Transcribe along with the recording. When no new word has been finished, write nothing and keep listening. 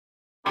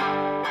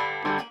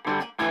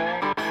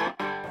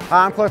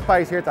Hi, I'm Cliff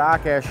Pace here at the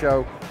ICAST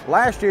Show.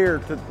 Last year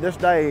to this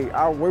day,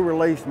 we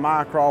released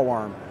my craw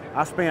worm.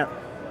 I spent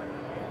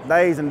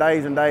days and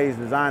days and days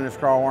designing this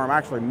craw worm,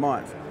 actually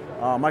months,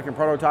 making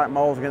prototype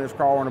molds to get this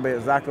craw worm to be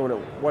exactly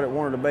what it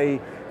wanted to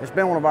be. It's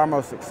been one of our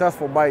most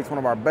successful baits, one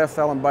of our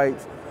best-selling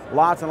baits.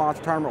 Lots and lots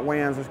of tournament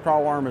wins. This craw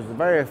worm is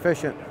very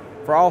efficient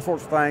for all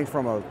sorts of things,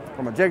 from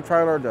a jig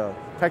trailer to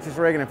Texas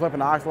rigging and flipping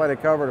the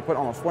isolated cover to put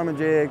on a swimming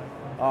jig.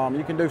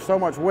 You can do so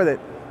much with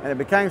it, and it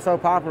became so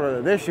popular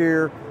that this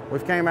year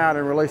we've came out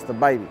and released the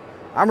Baby.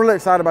 I'm really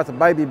excited about the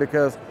Baby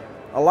because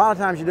a lot of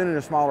times you do need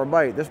a smaller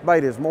bait. This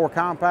bait is more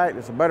compact.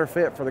 It's a better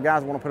fit for the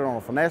guys who want to put it on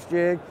a finesse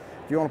jig.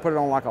 If you want to put it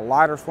on like a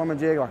lighter swimming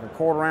jig, like a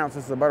 1/4 ounce,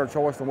 this is a better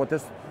choice than what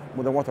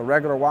the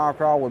regular wild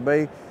craw would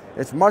be.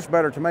 It's much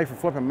better to me for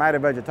flipping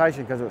matted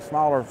vegetation because its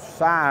smaller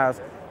size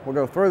will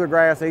go through the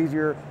grass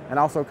easier and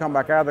also come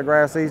back out of the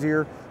grass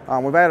easier.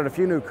 We've added a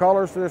few new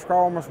colors to this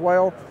craw worm as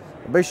well.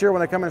 Be sure when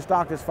they come in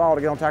stock this fall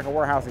to get on Tackle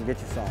Warehouse and get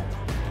you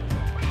some.